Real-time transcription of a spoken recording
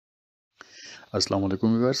अस्सलाम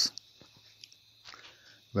वालेकुम viewers,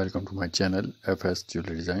 welcome to my channel FS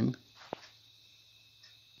jewellery design.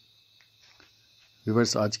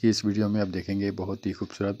 Viewers, आज की इस वीडियो में आप देखेंगे बहुत ही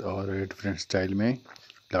खूबसूरत और डिफरेंट स्टाइल में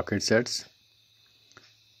locket sets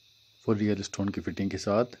full real stone की फिटिंग के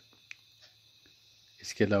साथ,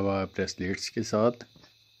 इसके अलावा ब्रेसलेट्स के साथ।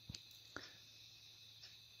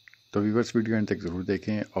 तो व्यूअर्स, वीडियो एंड तक ज़रूर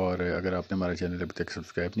देखें और अगर आपने हमारा चैनल अभी तक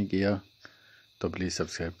सब्सक्राइब नहीं किया तो प्लीज़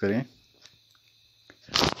सब्सक्राइब करें,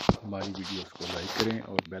 हमारी वीडियोस को लाइक करें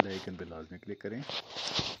और बेल आइकन पर लाजमी क्लिक करें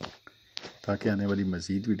ताकि आने वाली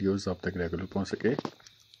मज़ीद वीडियोस आप तक रेगुलर पहुंच सके।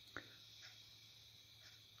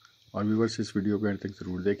 और व्यूअर्स, इस वीडियो को एंड तक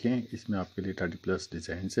ज़रूर देखें, इसमें आपके लिए 30+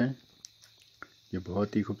 डिज़ाइंस हैं। ये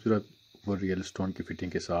बहुत ही खूबसूरत वो रियल स्टोन की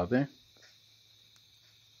फिटिंग के साथ हैं।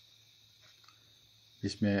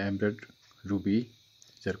 इसमें एम्ब्रॉयड, रूबी,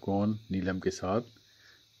 जरकोन, नीलम के साथ,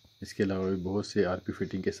 इसके अलावा भी बहुत से आरपी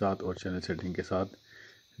फिटिंग के साथ और चैनल सेटिंग के साथ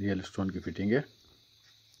रियल स्टोन की फिटिंग है।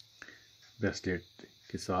 ब्रेसलेट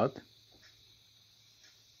के साथ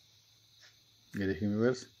ये देखिए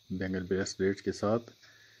व्यूअर्स, बैंगल ब्रेसलेट के साथ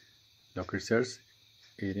लॉकेट सेट्स,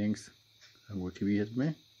 इयररिंग्स, अंगूठी भी है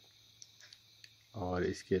इसमें, और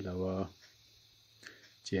इसके अलावा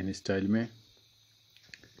चेन स्टाइल में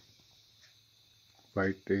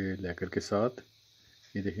वाइट लेकर के साथ।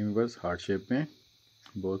 ये देखिए व्यूअर्स, हार्ट शेप में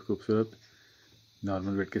बहुत खूबसूरत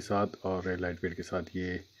नॉर्मल वेट के साथ और लाइट वेट के साथ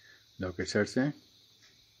ये लॉकेट सेट्स हैं।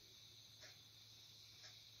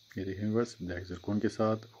 ये देखिए व्यूअर्स, ब्लैक जरकोन के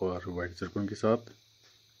साथ और वाइट जरकोन के साथ।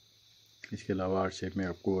 इसके अलावा हार्ट शेप में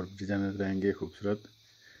आपको और डिज़ाइन नजर आएंगे खूबसूरत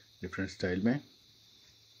डिफरेंट स्टाइल में।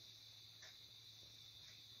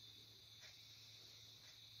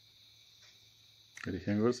 ये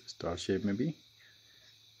देखिए व्यूअर्स, स्टार शेप में भी।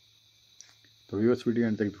 तो व्यूअर्स, वीडियो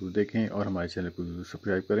अंत तक जरूर देखें और हमारे चैनल को जरूर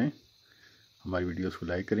सब्सक्राइब करें, हमारी वीडियोस को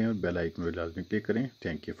लाइक करें और बेल आइकन पर लाजमी क्लिक करें।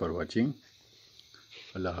 Thank you for watching.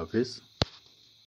 अल्लाह हाफिज़।